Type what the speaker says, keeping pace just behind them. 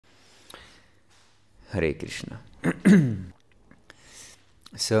Hare Krishna.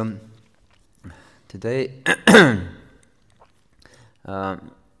 So, today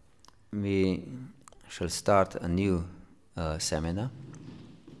we shall start a new seminar,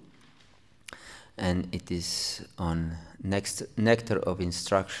 and it is on nectar of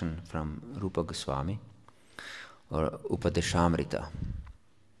instruction from Rupa Gosvami, or Upadesamrta.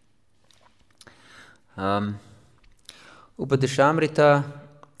 Upadesamrta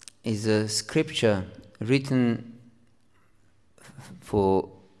is a scripture written for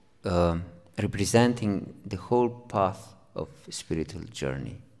representing the whole path of spiritual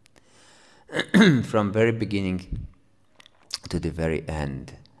journey, from very beginning to the very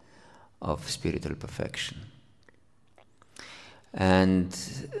end of spiritual perfection. And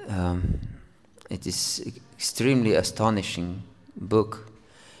it is extremely astonishing book.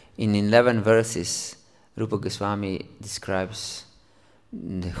 In 11 verses, Rupa Goswami describes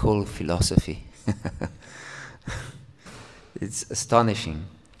the whole philosophy. It's astonishing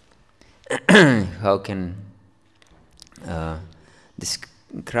how can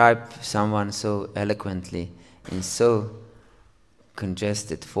describe someone so eloquently in so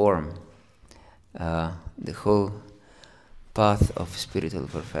congested form the whole path of spiritual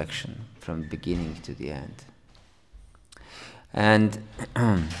perfection from beginning to the end. And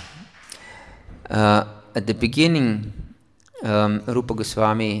at the beginning, Rupa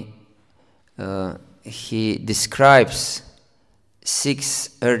Goswami he describes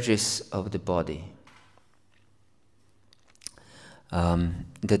 6 urges of the body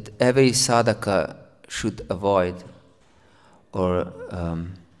that every sadhaka should avoid or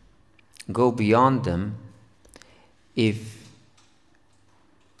go beyond them if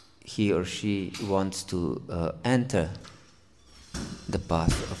he or she wants to enter the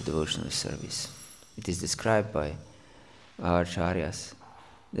path of devotional service. It is described by our acharyas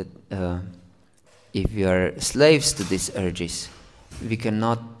that if we are slaves to these urges, we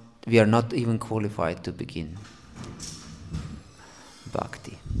are not even qualified to begin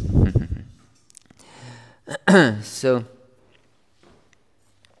bhakti. So,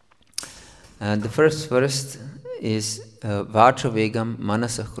 the first verse is Vacha vegam,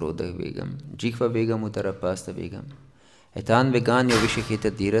 manasa krodha vegam, jihva vegam, utarapasta vegam, etan veganyo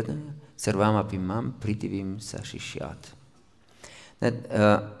vishakita dhirada, sarvam apimam pritivim sashishyat. That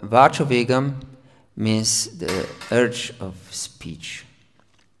Vacha vegam means the urge of speech.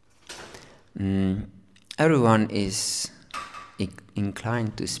 Everyone is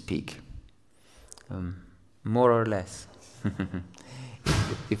inclined to speak, more or less.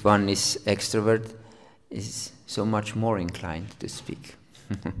 If one is extrovert, is so much more inclined to speak.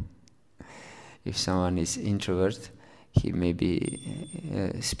 If someone is introvert, he may be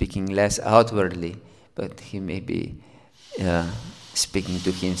speaking less outwardly, but he may be speaking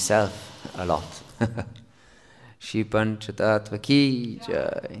to himself a lot. Shri Panchatatva ki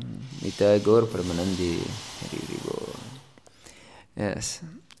jai, Nitai Gaur Pramanandi Hari Bol. Yes,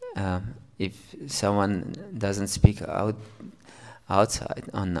 if someone doesn't speak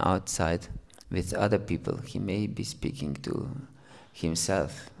outside with other people, he may be speaking to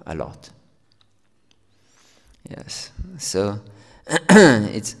himself a lot. Yes, so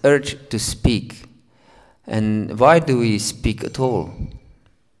it's urge to speak. And why do we speak at all?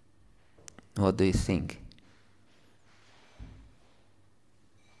 What do you think?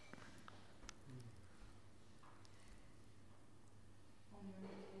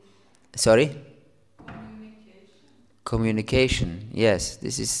 Sorry? Communication. Yes,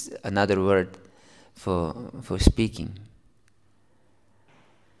 this is another word for speaking.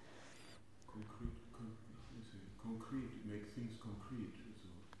 Concrete, make things concrete.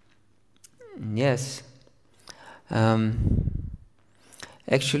 Yes.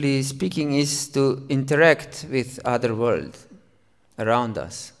 Actually, speaking is to interact with other world around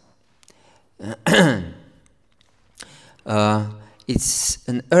us. It's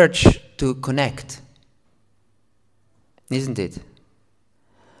an urge to connect, isn't it?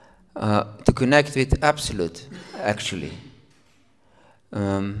 To connect with Absolute, actually.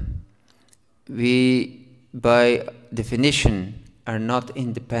 We, by definition, are not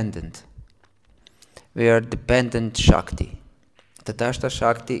independent. We are dependent Shakti. Tatashta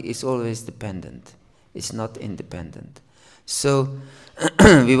Shakti is always dependent. It's not independent. So,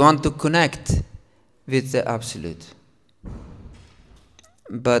 we want to connect with the Absolute.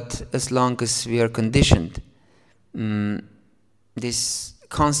 But as long as we are conditioned, this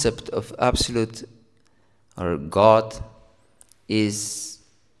concept of Absolute or God is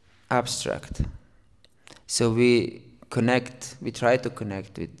abstract. So we try to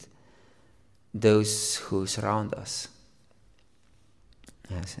connect with those who surround us.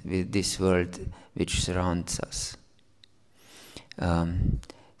 Yes, with this world which surrounds us. And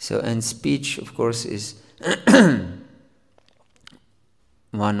speech, of course, is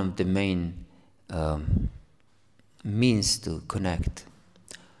one of the main means to connect.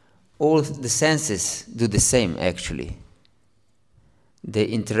 All the senses do the same, actually. They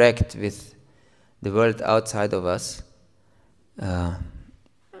interact with the world outside of us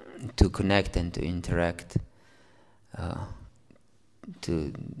to connect and to interact,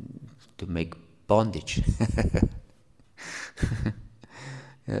 to make bondage.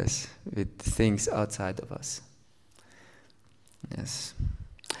 Yes, with things outside of us. Yes.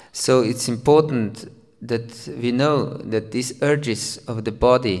 So it's important that we know that these urges of the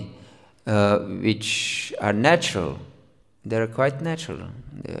body, which are natural, they are quite natural,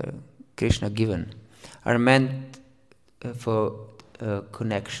 they are Krishna given, are meant for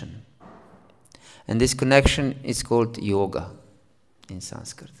connection. And this connection is called yoga in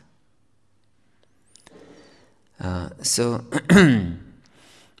Sanskrit. So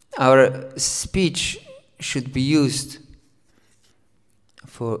our speech should be used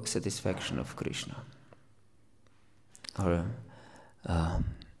for satisfaction of Krishna. Or,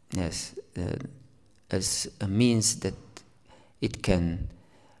 as a means that it can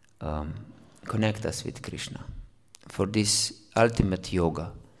connect us with Krishna. For this ultimate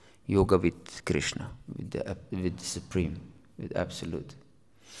yoga, yoga with Krishna, with the Supreme, with Absolute.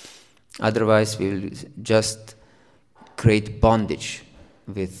 Otherwise, we will just create bondage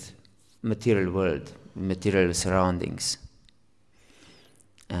with material world, material surroundings.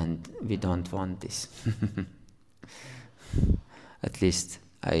 And we don't want this. At least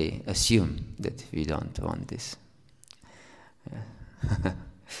I assume that we don't want this.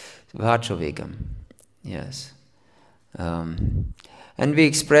 Vachavegam, yes. And we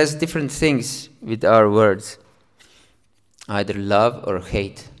express different things with our words, either love or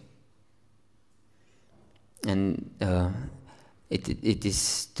hate. And it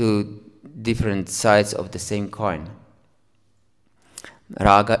is two different sides of the same coin.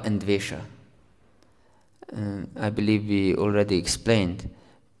 Raga and Dvesha. I believe we already explained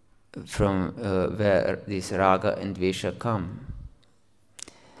from where this Raga and Dvesha come.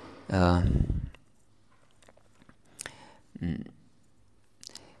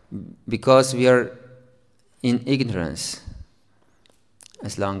 Because we are in ignorance,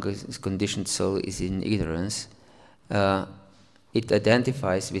 as long as conditioned soul is in ignorance, it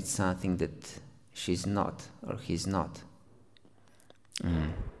identifies with something that she's not or he's not.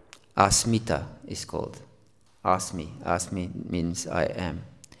 Asmita is called. Asmi. Asmi means I am.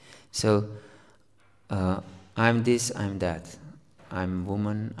 So, I'm this, I'm that. I'm a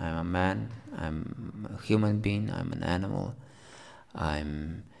woman, I'm a man, I'm a human being, I'm an animal.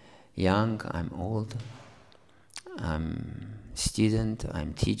 I'm young, I'm old. I'm student,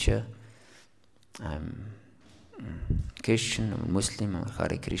 I'm teacher. I'm Christian, I'm Muslim, I'm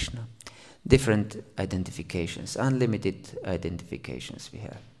Hare Krishna. Different identifications, unlimited identifications we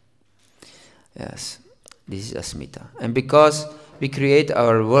have. Yes, this is Asmita. And because we create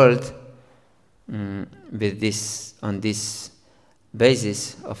our world with this, on this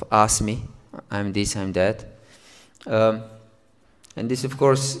basis of Asmi, I'm this, I'm that. And this, of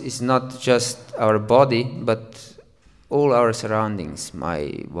course, is not just our body, but all our surroundings,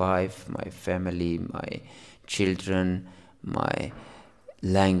 my wife, my family, my children, my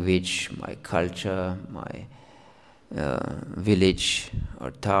language, my culture, my village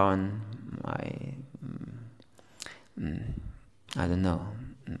or town, my, I don't know,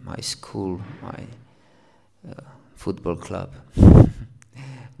 my school, my football club,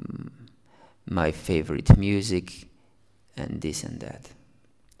 my favorite music, and this and that.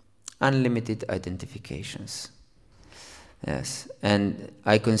 Unlimited identifications. Yes, and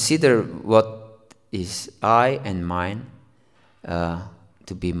I consider what is I and mine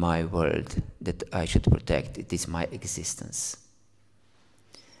to be my world, that I should protect. It is my existence.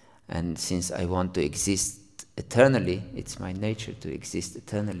 And since I want to exist eternally, it's my nature to exist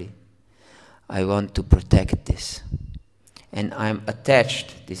eternally, I want to protect this. And I'm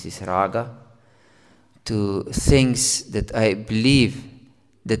attached, this is raga, to things that I believe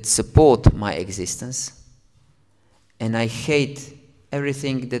that support my existence. And I hate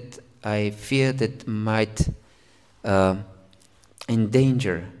everything that I fear that might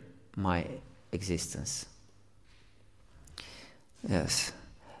endanger my existence. Yes.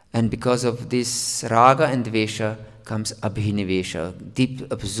 And because of this raga and dvesha comes abhinivesha, deep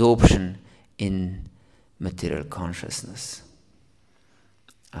absorption in material consciousness.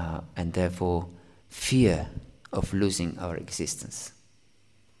 And therefore fear of losing our existence.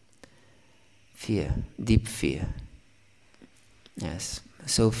 Fear, deep fear. Yes,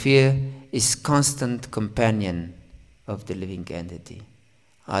 So fear is constant companion of the living entity.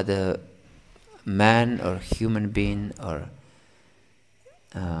 Either man or human being or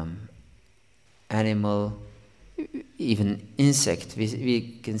animal, even insect.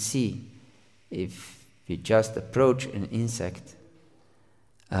 We can see if we just approach an insect,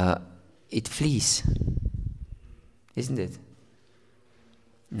 it flees, isn't it?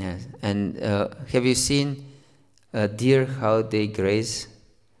 Yes. And have you seen deer, how they graze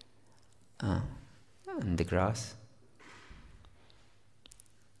on the grass?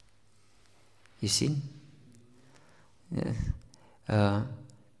 You seen? Yes.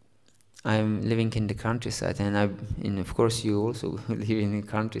 I'm living in the countryside, and of course you also live in the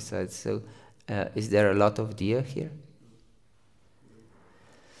countryside. So, is there a lot of deer here?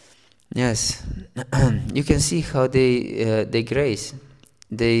 Yes. You can see how they graze.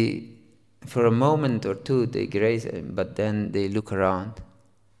 They, for a moment or two, they graze, but then they look around.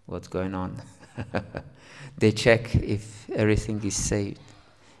 What's going on? They check if everything is safe.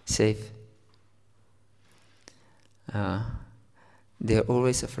 They're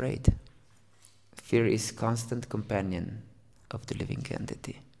always afraid. Fear is constant companion of the living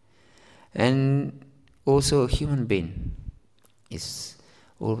entity. And also a human being is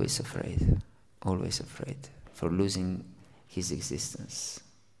always afraid for losing his existence.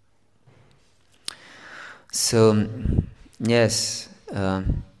 So, yes,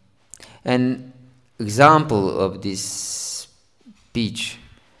 an example of this speech,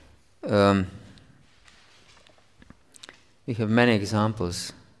 we have many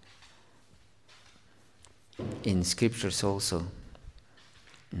examples in scriptures also.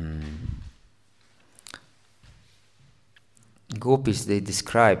 Gopis, they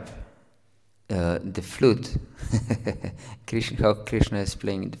describe the flute, how Krishna is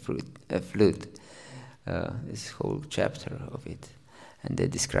playing the flute, this whole chapter of it. And they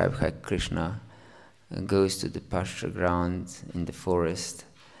describe how Krishna goes to the pasture ground in the forest,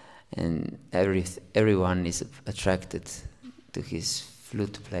 and everyone is attracted to his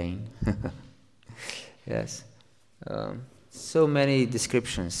flute playing. Yes. So many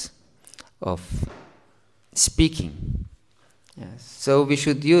descriptions of speaking. Yes. So we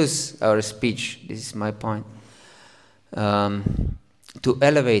should use our speech, this is my point, to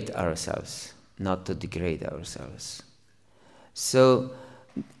elevate ourselves, not to degrade ourselves. So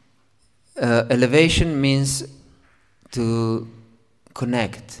elevation means to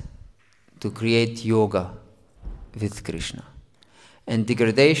connect, to create yoga with Krishna. And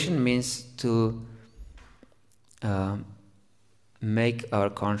degradation means to make our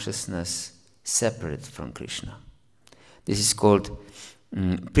consciousness separate from Krishna. This is called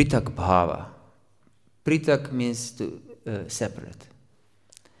pritak bhava. Pritak means to separate,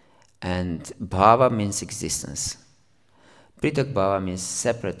 and bhava means existence. Pritak bhava means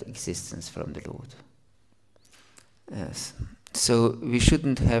separate existence from the Lord. Yes. So we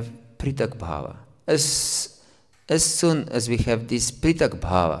shouldn't have pritak bhava. As soon as we have this pritak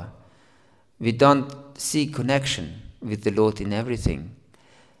bhava, we don't see connection with the Lord in everything.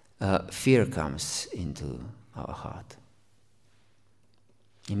 Fear comes into our heart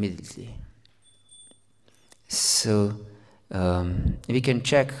immediately. So we can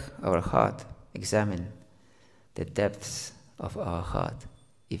check our heart, examine the depths of our heart,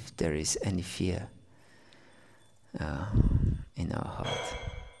 if there is any fear in our heart.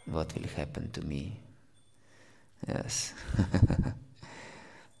 What will happen to me? Yes.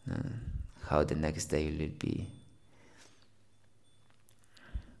 How the next day will it be?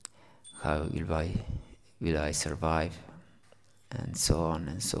 How will I survive? And so on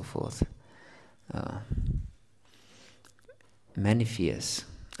and so forth. Many fears,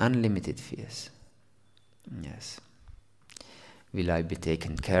 unlimited fears. Yes. Will I be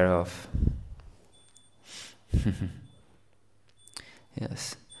taken care of?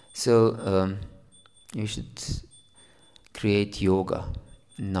 Yes. So you should create yoga,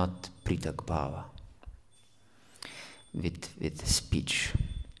 not pritak bhava, with speech.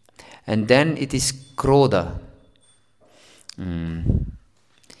 And then it is krodha.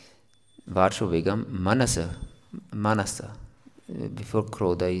 Vacho vegam manasa. Before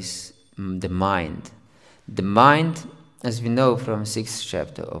krodha is the mind. The mind, as we know from 6th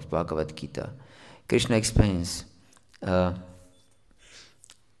chapter of Bhagavad-gita, Krishna explains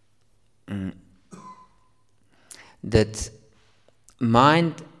that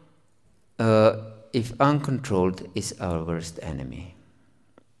mind, if uncontrolled, is our worst enemy.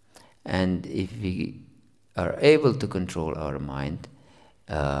 And if we are able to control our mind,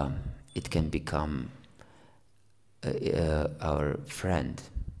 it can become our friend.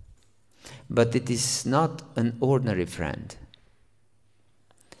 But it is not an ordinary friend.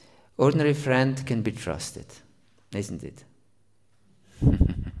 Ordinary friend can be trusted, isn't it?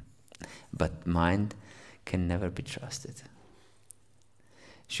 But mind can never be trusted.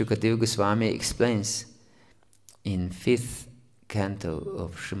 Rupa Gosvami explains in 5th canto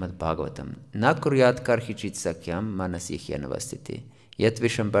of Srimad Bhagavatam, Na kuryat karhichit sakyam manasihyanavastiti yat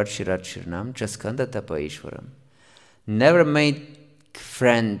vishambar shirat shirnam jaskanda tapa ishwaram. Never make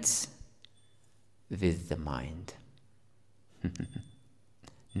friends with the mind.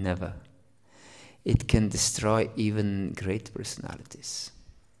 Never. It can destroy even great personalities.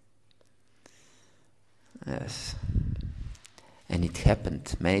 Yes. And it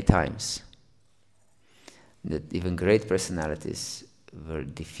happened many times that even great personalities were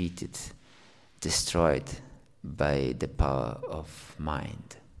defeated, destroyed by the power of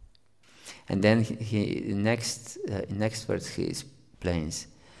mind. And then in next verse he explains,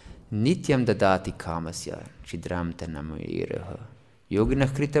 Nityam dadati kamasya chidram tanamiraha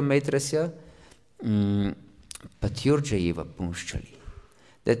yoginah krita maitrasya patyurjaiva punshchali.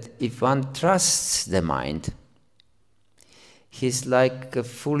 That if one trusts the mind, he's like a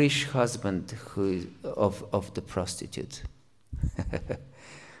foolish husband of the prostitute.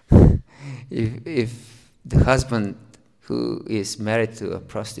 if the husband who is married to a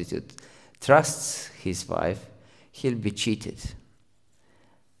prostitute trusts his wife, he'll be cheated.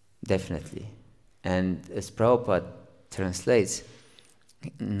 Definitely. And as Prabhupada translates,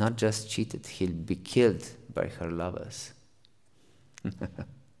 not just cheated, he'll be killed by her lovers.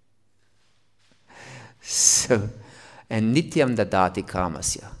 So, and nityam dadati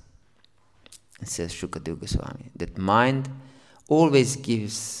kamasya, says Shukadeva Goswami, that mind always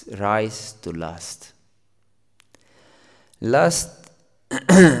gives rise to lust. Lust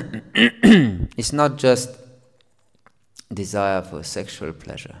is not just desire for sexual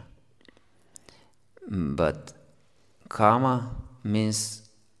pleasure, but kama means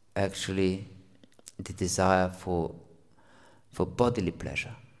actually the desire for bodily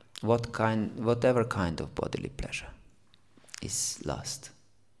pleasure. Whatever kind of bodily pleasure is lust.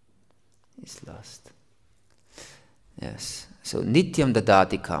 Is lust. Yes. So nityam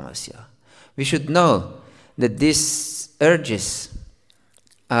dadati kamasya. We should know that these urges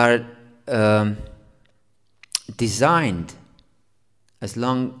are designed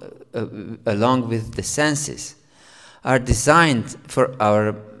along with the senses, are designed for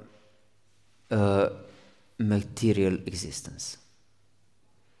our material existence.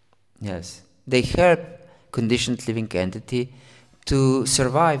 Yes, they help conditioned living entity to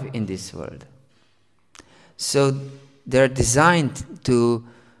survive in this world. So they're designed to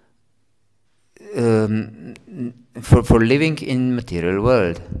for living in material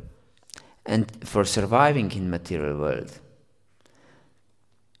world and for surviving in material world.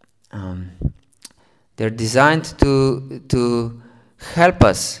 They're designed to help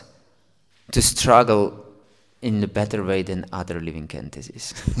us to struggle in a better way than other living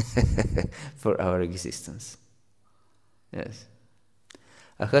entities for our existence. Yes.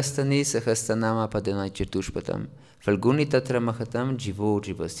 Ahastani sahastanama padanai chirtushpatam falguni tatra mahatam jivo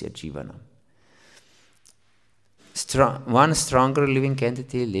jivasya jivanam. One stronger living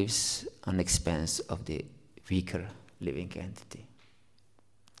entity lives on expense of the weaker living entity.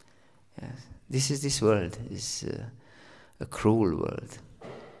 Yes. This world is a cruel world.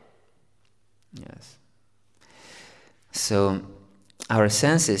 Yes. So our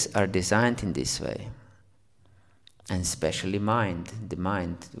senses are designed in this way, and especially mind, the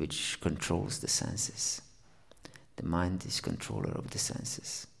mind which controls the senses. The mind is controller of the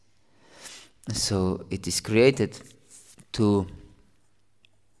senses. So it is created to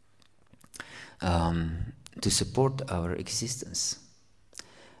support our existence.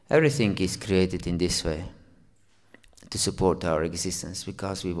 Everything is created in this way to support our existence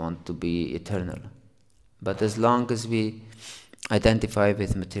because we want to be eternal. But as long as we identify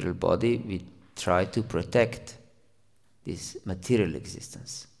with material body, we try to protect this material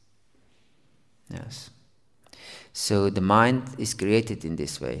existence. Yes. So the mind is created in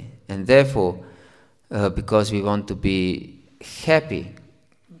this way, and therefore, because we want to be happy,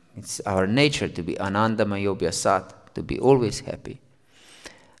 it's our nature to be ananda mayobhya sat, to be always happy.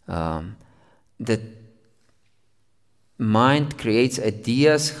 That mind creates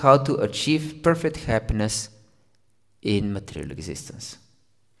ideas how to achieve perfect happiness in material existence.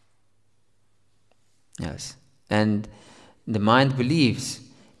 Yes. And the mind believes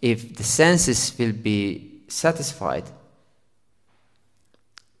if the senses will be satisfied,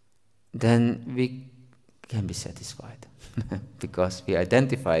 then we can be satisfied because we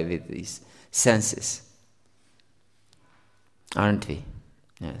identify with these senses, aren't we?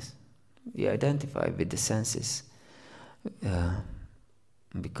 Yes. We identify with the senses.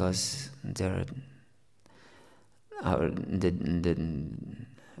 because the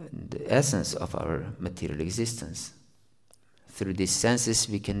essence of our material existence. Through these senses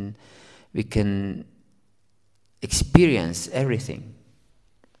we can experience everything.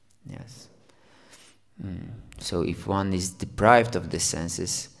 Yes. So if one is deprived of the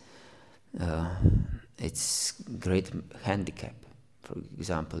senses, it's great handicap. For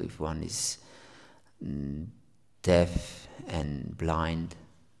example, if one is deaf and blind,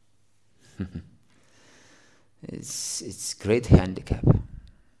 it's great handicap.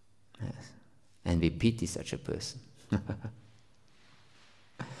 Yes. And we pity such a person.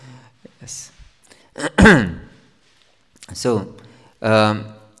 Yes. So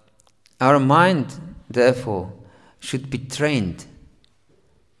our mind, therefore, should be trained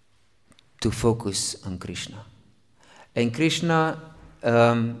to focus on Krishna. And Krishna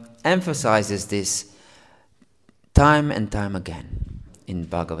emphasizes this time and time again in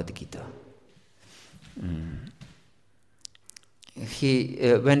Bhagavad-Gita.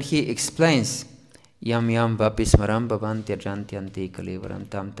 When he explains Yam yam vapi smaram bhavantya jantyanti kalivaram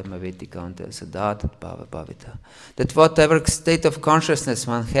tam tam aveti kaunta sadat bhava bhavita. That whatever state of consciousness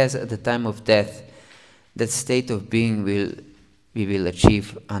one has at the time of death, that state of being we will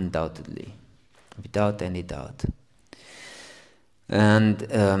achieve undoubtedly, without any doubt. And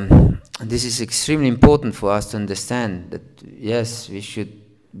this is extremely important for us to understand that, yes, we should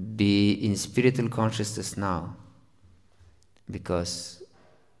be in spiritual consciousness now, because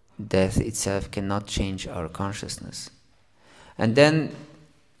death itself cannot change our consciousness. And then,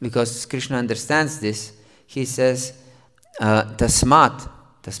 because Krishna understands this, he says, tasmat.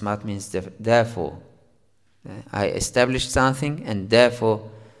 Tasmat means therefore. I established something, and therefore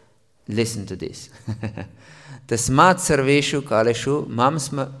listen to this. Tasmat sarveshu kaleshu mam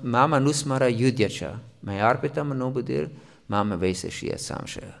anusmara yudyacha mayarpita manobudir mam avesashya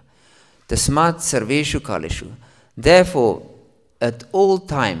samshaya. Tasmat sarveshu kaleshu. Therefore, at all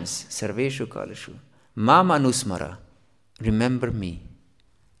times, sarveshu kaleshu, mam anusmara, remember me,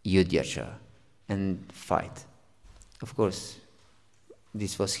 yudyacha, and fight. Of course,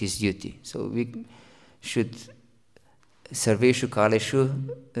 this was his duty. So we should sarveshu kaleshu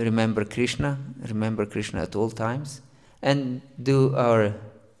remember Krishna at all times, and do our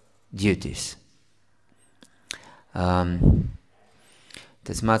duties. Tasmat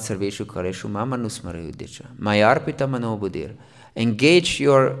sarveshu kaleshu mam anusmara yudyacha mayarpita manobudir. Engage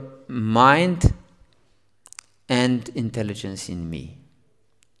your mind and intelligence in me,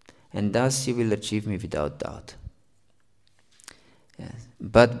 and thus you will achieve me without doubt. Yes.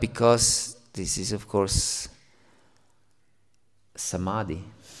 But because this is, of course, samadhi,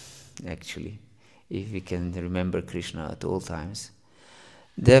 actually, if we can remember Krishna at all times.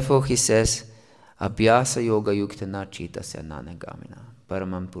 Therefore, he says, Abhyasa yoga yuktana chitasya nanagamina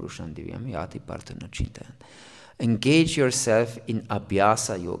paramam purusham divyam yati partana chintayan. Engage yourself in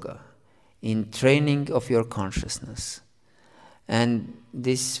abhyasa yoga, in training of your consciousness. And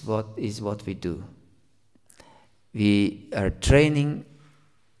this is what we do. We are training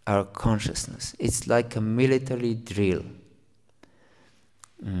our consciousness. It's like a military drill.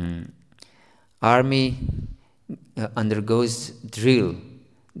 Army undergoes drill,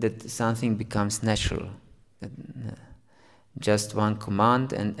 that something becomes natural. Just one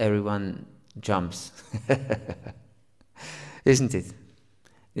command and everyone jumps. Isn't it?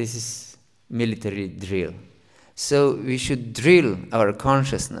 This is military drill. So we should drill our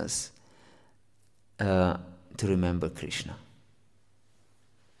consciousness to remember Krishna.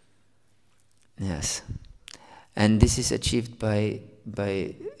 Yes. And this is achieved by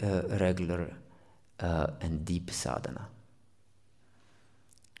regular and deep sadhana,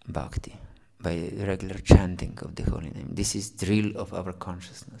 bhakti, by regular chanting of the holy name. This is drill of our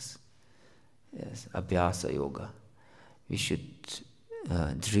consciousness. Yes, abhyasa yoga. We should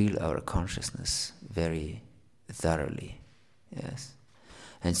drill our consciousness very thoroughly. Yes.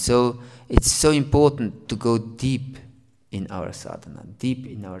 And so it's so important to go deep in our sadhana, deep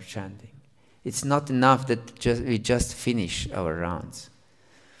in our chanting. It's not enough that we just finish our rounds.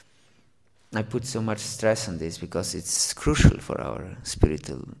 I put so much stress on this because it's crucial for our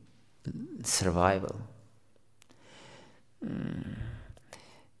spiritual survival.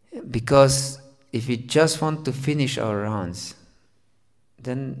 Because if we just want to finish our rounds,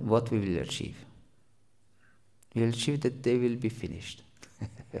 then what we will achieve? We will achieve that they will be finished.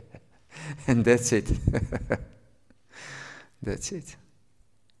 And that's it. That's it.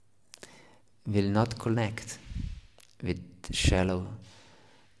 Will not connect with shallow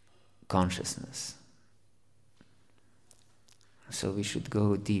consciousness. So we should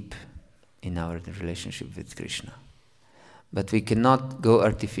go deep in our relationship with Krishna. But we cannot go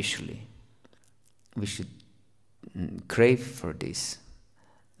artificially. We should crave for this,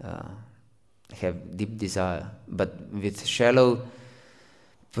 have deep desire. But with shallow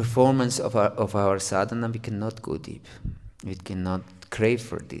performance of our sadhana, we cannot go deep. We cannot crave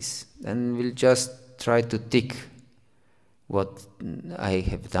for this. And we'll just try to tick what I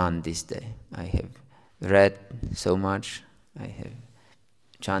have done this day. I have read so much. I have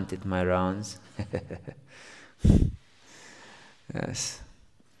chanted my rounds. Yes.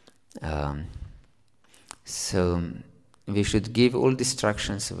 So we should give all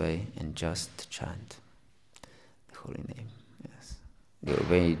distractions away and just chant the holy name. Yes. Give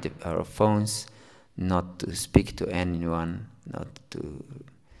away our phones, not to speak to anyone, not to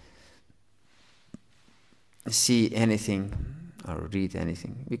see anything or read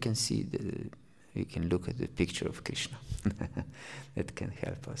anything. We can we can look at the picture of Krishna. That can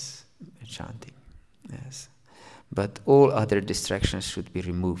help us chanting. Yes. But all other distractions should be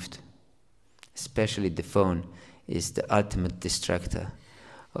removed. Especially the phone is the ultimate distractor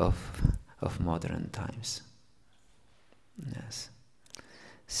of modern times. Yes.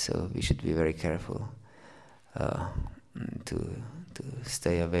 So we should be very careful to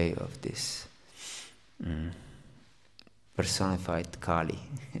stay away of this personified Kali.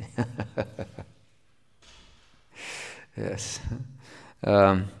 Yes.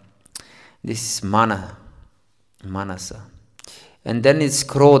 This is manasa. And then it's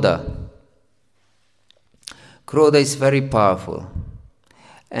krodha. Krodha is very powerful.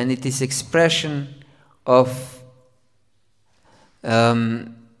 And it is expression of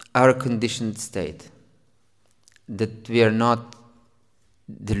our conditioned state. That we are not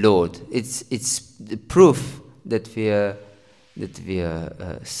the Lord. It's the proof that we are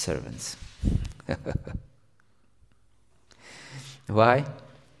servants. Why?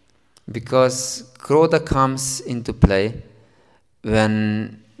 Because krodha comes into play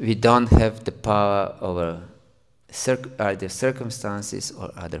when we don't have the power over either circumstances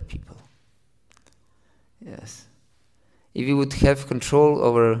or other people. Yes. If we would have control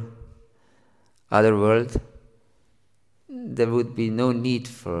over other world, there would be no need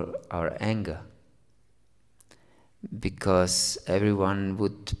for our anger, because everyone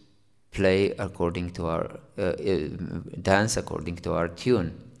would play according to our dance according to our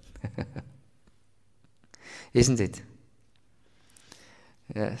tune. Isn't it?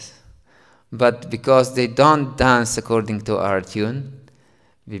 Yes. But because they don't dance according to our tune,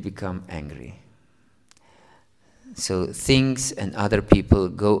 we become angry. So things and other people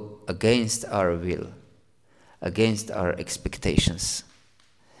go against our will, against our expectations,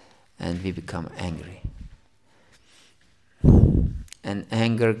 and we become angry. And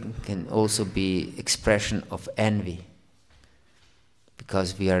anger can also be expression of envy,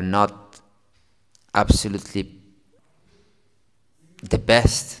 because we are not absolutely the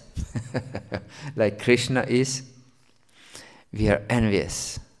best like Krishna is. We are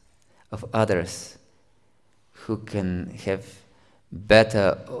envious of others who can have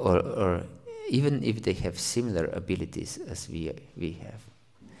better or even if they have similar abilities as we have.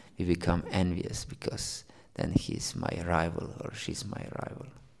 We become envious because then he's my rival or she's my rival.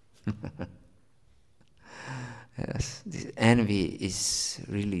 Yes, this envy is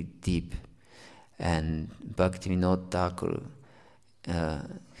really deep, and Bhaktivinoda Thakur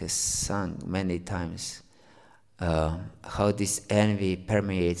has sung many times how this envy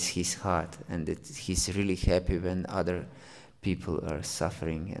permeates his heart, and that he's really happy when other people are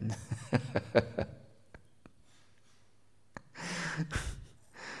suffering. And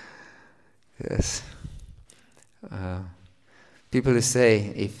yes, people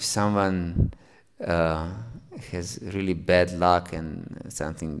say if someone has really bad luck and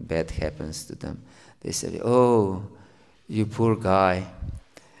something bad happens to them, they say, "Oh, you poor guy."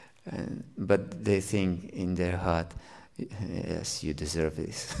 But they think in their heart, "Yes, you deserve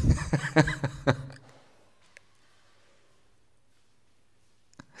this."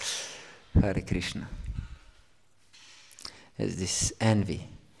 Hare Krishna. As this envy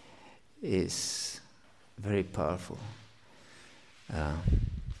is very powerful.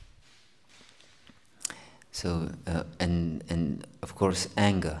 And of course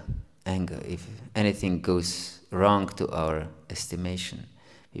anger. If anything goes wrong to our estimation,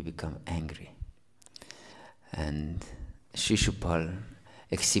 we become angry. And Shishupal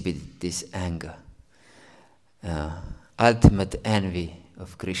exhibited this anger, ultimate envy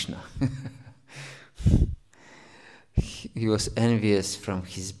of Krishna. He was envious from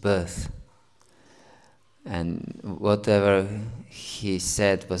his birth, and whatever he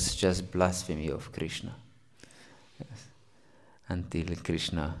said was just blasphemy of Krishna. Yes. Until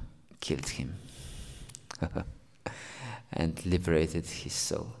Krishna killed him. and liberated his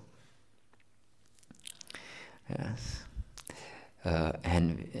soul. Yes.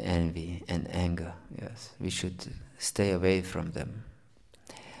 Envy and anger, yes, we should stay away from them.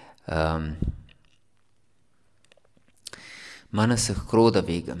 Manasa krodha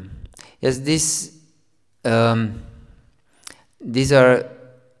vegam. Yes, these are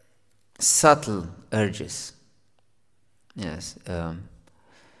subtle urges. Yes,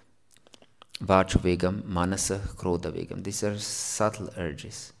 vacha vegam, manasa krodha vegam. These are subtle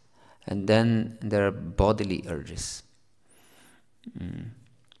urges. And then there are bodily urges.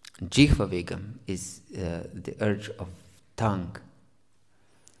 Jihva vegam is the urge of tongue.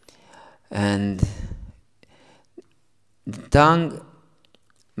 And the tongue,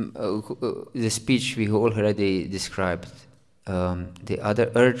 the speech we already described, the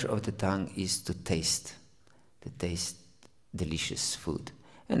other urge of the tongue is to taste delicious food.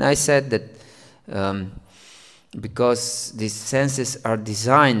 And I said that because these senses are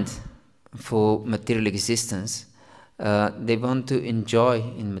designed for material existence, they want to enjoy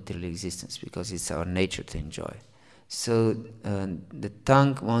in material existence because it's our nature to enjoy. So the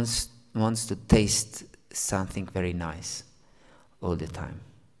tongue wants to taste something very nice all the time,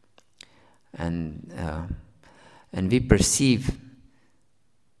 and we perceive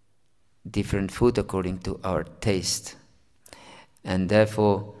different food according to our taste, and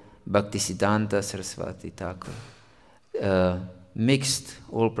therefore Bhaktisiddhanta Saraswati Thakur mixed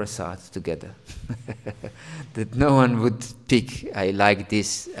all prasad together, that no one would pick, I like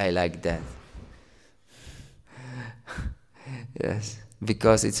this, I like that. Yes,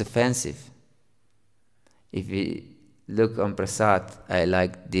 because it's offensive. If we look on prasad, I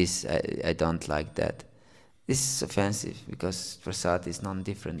like this, I don't like that. This is offensive because prasad is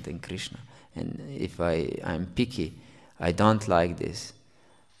non-different than Krishna. And if I'm picky, I don't like this.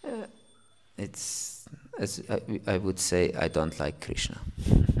 It's, as I would say, I don't like Krishna.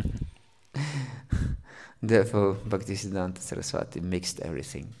 Therefore, Bhaktisiddhanta Saraswati mixed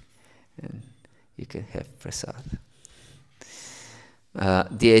everything, and you can have prasad.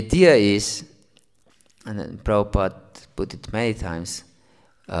 The idea is, and then Prabhupada put it many times,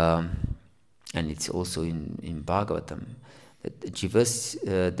 and it's also in Bhagavatam, that jivas,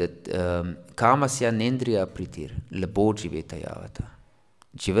 that kamasya nendriya pritir labo jiveta yavata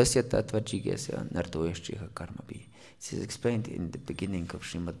jivasya tattva jigyasya nartoyashchiha karmabhi. This is explained in the beginning of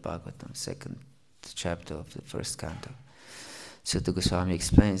Srimad Bhagavatam, 2nd chapter of the 1st canto. So Rupa Gosvami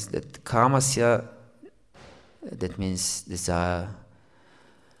explains that kamasya, that means desire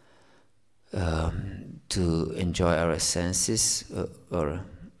to enjoy our senses, or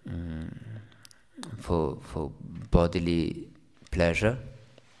for bodily pleasure.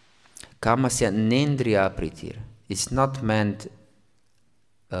 Kamasya nendriya pritir. It's not meant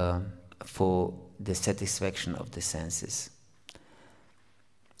for the satisfaction of the senses.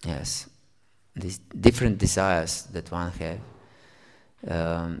 Yes, these different desires that one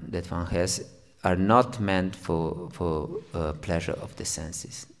has are not meant for pleasure of the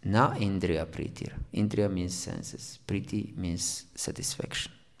senses. Na indriya pritir. Indriya means senses. Priti means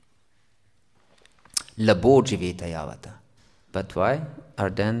satisfaction. Labo jiveta yavata. But why are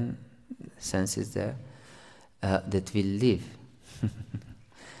then senses there? That we live.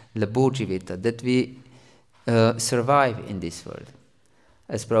 Labo jiveta. That we survive in this world.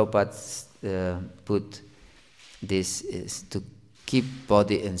 As Prabhupada put this, is to keep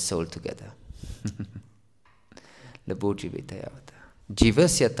body and soul together. Labo jiveta yavata.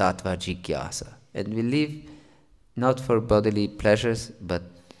 Jivasya tattva jigyasa. And we live not for bodily pleasures, but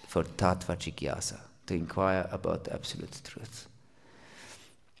for tattva jigyasa, to inquire about the absolute truth.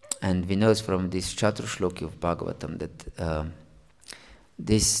 And we know from this Chaturshloki of Bhagavatam that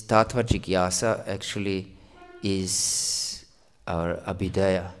this tattva jigyasa actually is our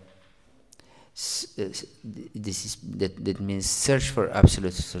abhidaya. That means search for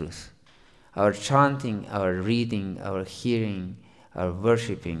absolute truth. Our chanting, our reading, our hearing, our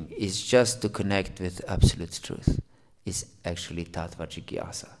worshipping is just to connect with absolute truth. It's actually tattva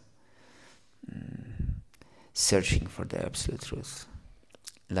jigyasa. Searching for the absolute truth.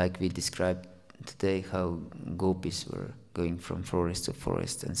 Like we described today how gopis were going from forest to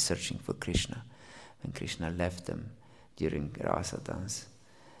forest and searching for Krishna, when Krishna left them during rasa dance.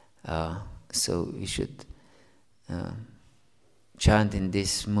 So we should chant in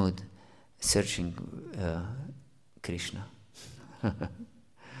this mood, searching Krishna.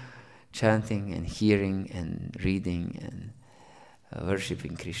 Chanting and hearing and reading and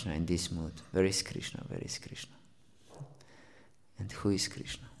worshipping Krishna in this mood. Where is Krishna? Where is Krishna? And who is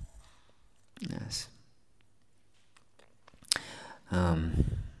Krishna? Yes.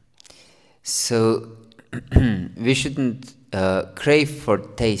 So we shouldn't crave for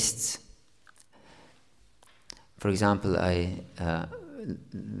tastes. For example, I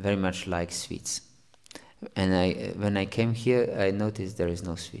very much like sweets. And when I came here, I noticed there is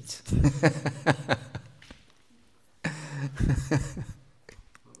no sweets.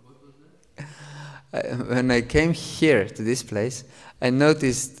 When I came here to this place, I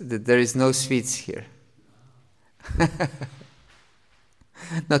noticed that there is no sweets here.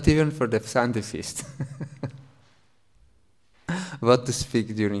 Not even for the Sunday feast. What to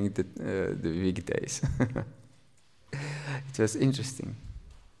speak during the weekdays. It was interesting.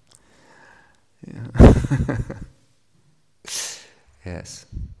 Yeah. Yes.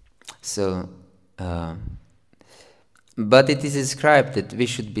 So, but it is described that we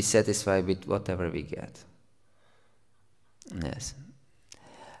should be satisfied with whatever we get. Yes.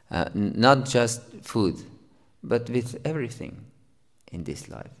 Not just food, but with everything in this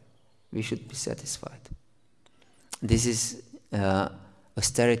life. We should be satisfied. This is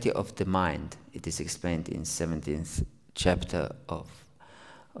austerity of the mind. It is explained in 17th chapter of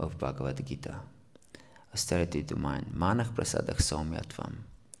Bhagavad-Gita. Austerity of the mind. Manah prasadak saumyatvam.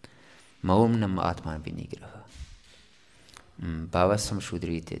 Maumnam atman vinigraha. Bhavasam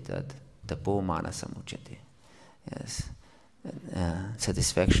shudrite tad tapo manasam uchate. Yes.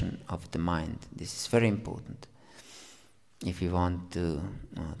 Satisfaction of the mind. This is very important. If we want to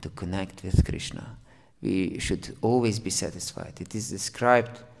connect with Krishna, we should always be satisfied. It is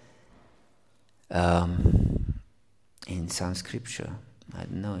described in some scripture, I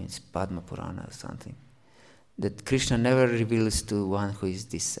don't know, it's Padma Purana or something, that Krishna never reveals to one who is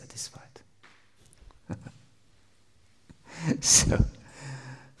dissatisfied. So,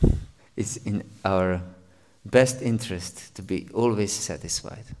 it's in our best interest to be always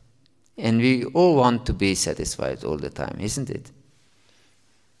satisfied. And we all want to be satisfied all the time, isn't it?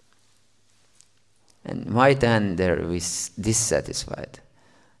 And why then are we dissatisfied?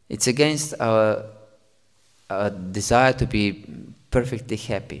 It's against our desire to be perfectly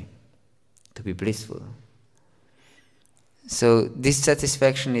happy, to be blissful. So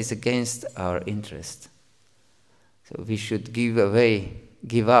dissatisfaction is against our interest. So we should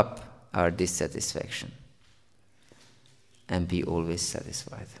give up our dissatisfaction and be always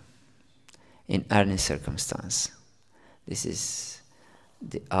satisfied in any circumstance. This is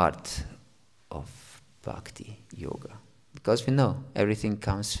the art of bhakti-yoga. Because we know everything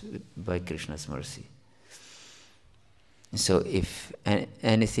comes by Krishna's mercy. So if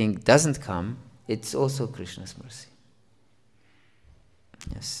anything doesn't come, it's also Krishna's mercy.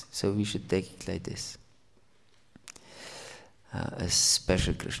 Yes, so we should take it like this. A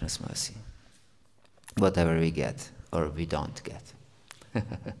special Krishna's mercy. Whatever we get or we don't get.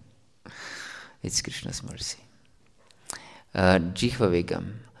 It's Krishna's mercy. Jihva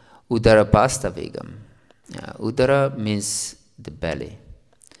vegam. Udara pasta vegam. Udara means the belly.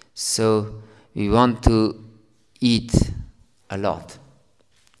 So we want to eat a lot.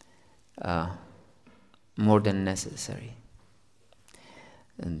 More than necessary.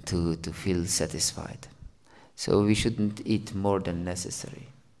 And to feel satisfied. So we shouldn't eat more than necessary.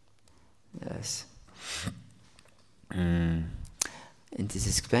 Yes. And it is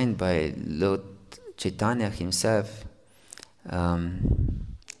explained by Lord Chaitanya himself.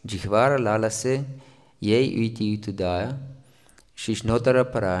 Jihvara lalase ye uiti utudaya shishnotara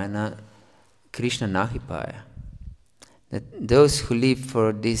parayana Krishna nahipaya. That those who live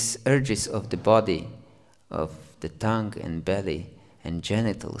for these urges of the body, of the tongue and belly and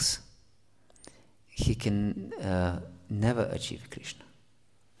genitals, he can never achieve Krishna.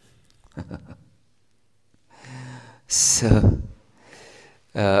 So,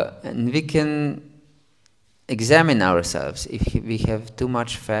 and we can examine ourselves. If we have too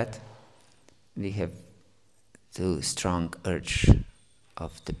much fat, we have too strong urge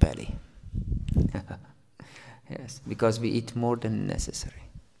of the belly. Yes, because we eat more than necessary.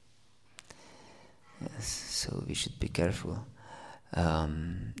 Yes, so we should be careful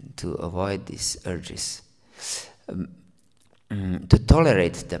to avoid these urges, to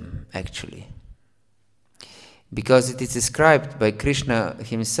tolerate them actually. Because it is described by Krishna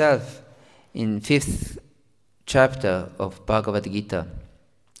himself in 5th chapter of Bhagavad-Gita.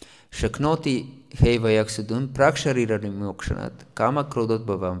 Shaknoti heva yaksudum praksharira nimokshanat kama krodot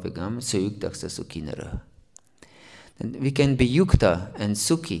bhavam vegam suyuktaksa sukhinara. And we can be yukta and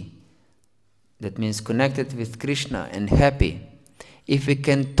sukhi, that means connected with Krishna and happy, if we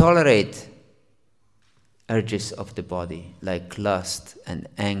can tolerate urges of the body like lust and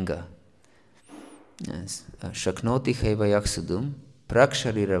anger. Yes. Shaknoti heva yaksudum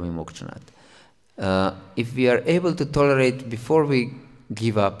praksharira vimokshanat. If we are able to tolerate before we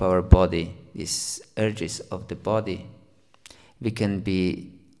give up our body, these urges of the body, we can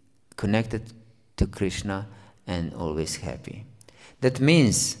be connected to Krishna and always happy. That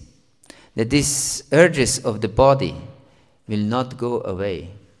means that these urges of the body will not go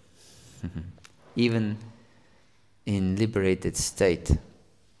away, even in liberated state.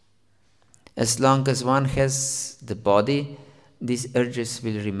 As long as one has the body, these urges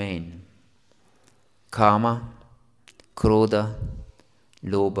will remain. Kama, krodha,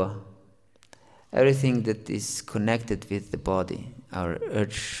 lobha, everything that is connected with the body, our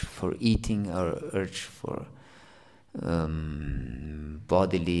urge for eating, our urge for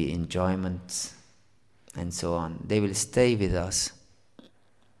bodily enjoyments, and so on, they will stay with us.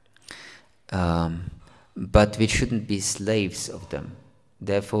 But we shouldn't be slaves of them.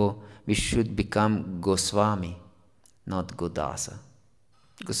 Therefore, we should become Goswami, not Godasa.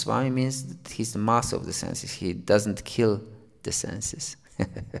 Goswami means that he's the master of the senses. He doesn't kill the senses.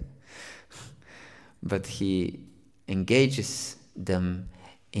 But he engages them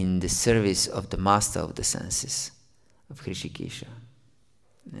in the service of the master of the senses, of Hrishikesha.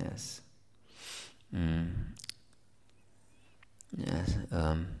 Yes. Yes.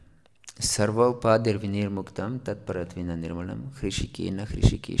 Sarva upadir vinirmuktam tatparatvina nirmalam Hrishikena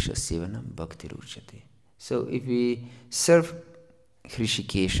Hrishikesha sivanam bhakti ruchati. So if we serve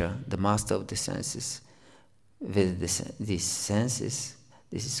Hrishikesha, the master of the senses, with these senses,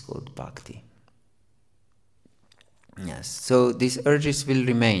 this is called bhakti. Yes. So these urges will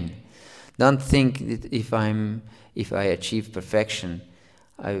remain. Don't think that if I achieve perfection,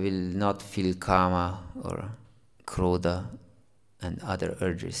 I will not feel kama or krodha and other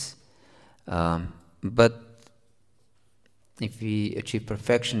urges. But if we achieve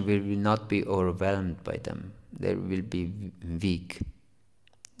perfection, we will not be overwhelmed by them. They will be weak.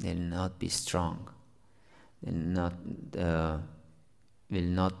 They will not be strong. They will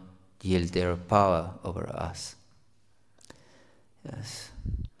not yield their power over us. Yes.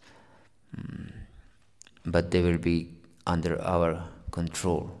 But they will be under our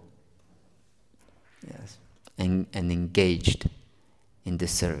control. Yes. And engaged in the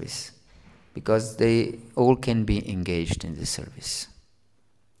service. Because they all can be engaged in the service.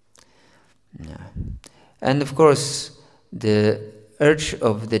 Yeah. And of course, the urge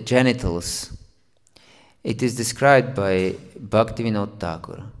of the genitals, it is described by Bhaktivinoda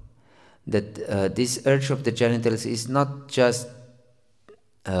Thakur that this urge of the genitals is not just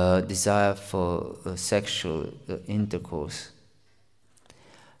desire for sexual intercourse,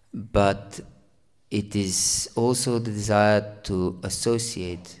 but it is also the desire to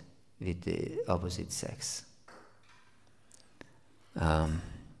associate with the opposite sex.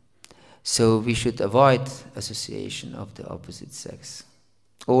 So we should avoid association of the opposite sex.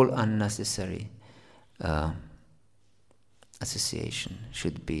 All unnecessary association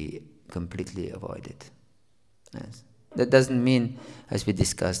should be completely avoided. Yes. That doesn't mean, as we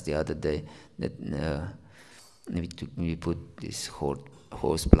discussed the other day, that we put these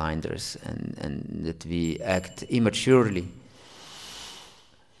horse blinders and that we act immaturely.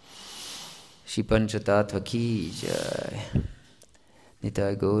 Shipanchatatva ki jai.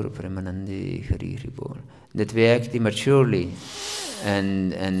 Nitai Gaur Premanandi Hari Hari Bol. That we act immaturely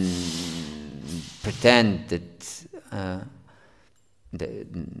and pretend that the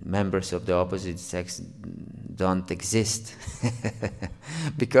members of the opposite sex don't exist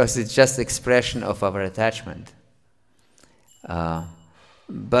because it's just expression of our attachment.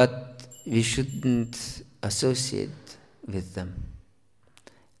 But we shouldn't associate with them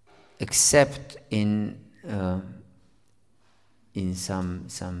except in some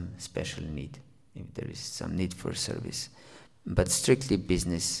special need, if there is some need for service, but strictly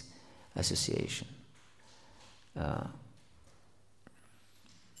business association.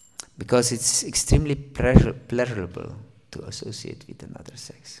 Because it's extremely pleasurable to associate with another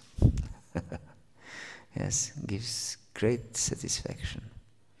sex. Yes, gives great satisfaction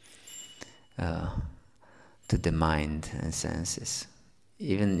to the mind and senses.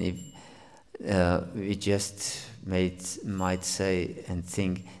 Even if we just might say and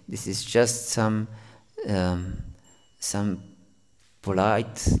think this is just some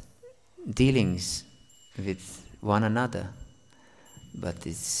polite dealings with one another. But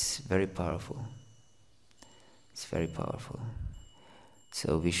it's very powerful. It's very powerful.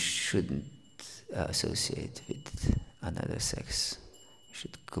 So we shouldn't associate with another sex. We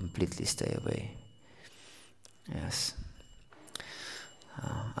should completely stay away. Yes.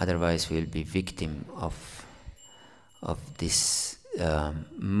 Otherwise we'll be victim of this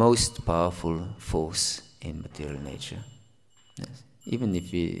most powerful force in material nature. Yes. Even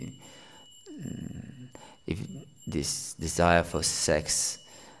if this desire for sex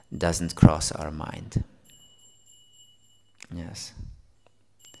doesn't cross our mind. Yes.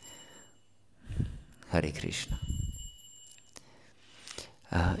 Hare Krishna.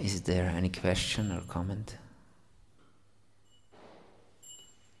 Is there any question or comment?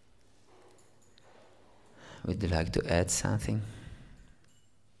 Would you like to add something?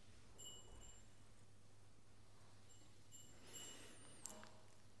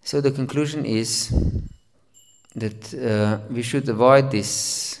 So the conclusion is that we should avoid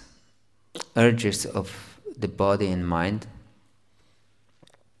these urges of the body and mind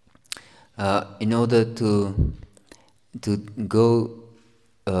in order to go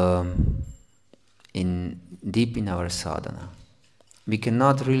deep in our sadhana. We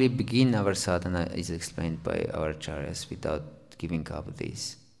cannot really begin our sadhana, is explained by our acharyas, without giving up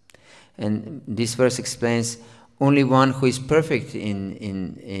this. And this verse explains only one who is perfect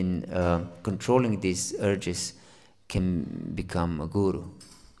in controlling these urges can become a guru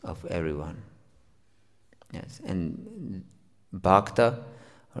of everyone. Yes, and bhakta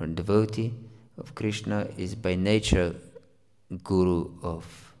or devotee of Krishna is by nature guru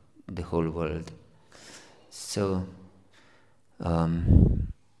of the whole world. So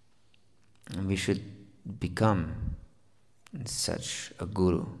we should become such a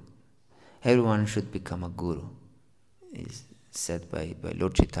guru. Everyone should become a guru, is said by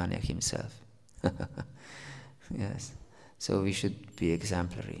Lord Chaitanya himself. Yes, so we should be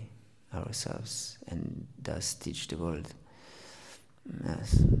exemplary ourselves and thus teach the world.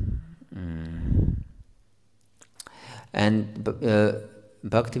 Yes. And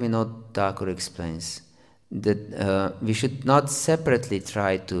Bhaktivinoda Thakur explains that we should not separately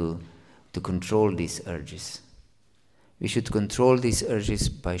try to control these urges. We should control these urges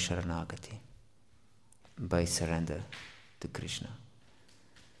by Sharanagati, by surrender to Krishna,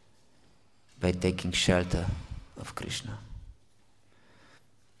 by taking shelter of Krishna.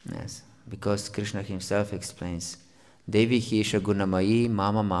 Yes, because Krishna himself explains, Devi hi shagunamayi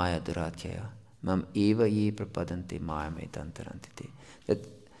mama maya duratyaya mam eva yi prapadanti maya metantarantiti. That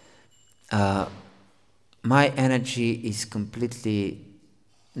my energy is completely,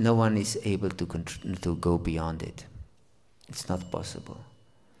 no one is able to go beyond it. It's not possible.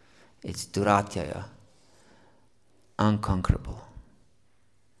 It's duratyaya, unconquerable.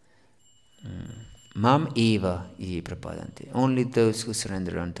 Mam eva yi prapadanti. Only those who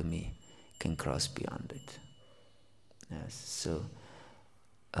surrender unto me can cross beyond it. Yes, so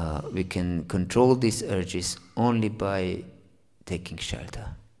we can control these urges only by taking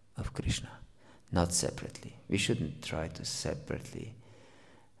shelter of Krishna, not separately. We shouldn't try to separately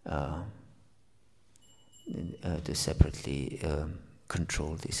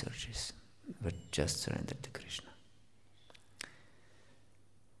control these urges, but just surrender to Krishna.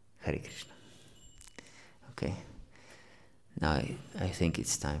 Hare Krishna. Okay. Now I think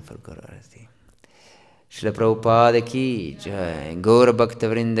it's time for Guru Arati. Srila Prabhupada ki jai, Gaura Bhakta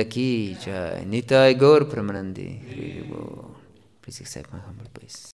Vrinda ki jai, Nitai Gaur Pramanandi. Please accept my humble praise.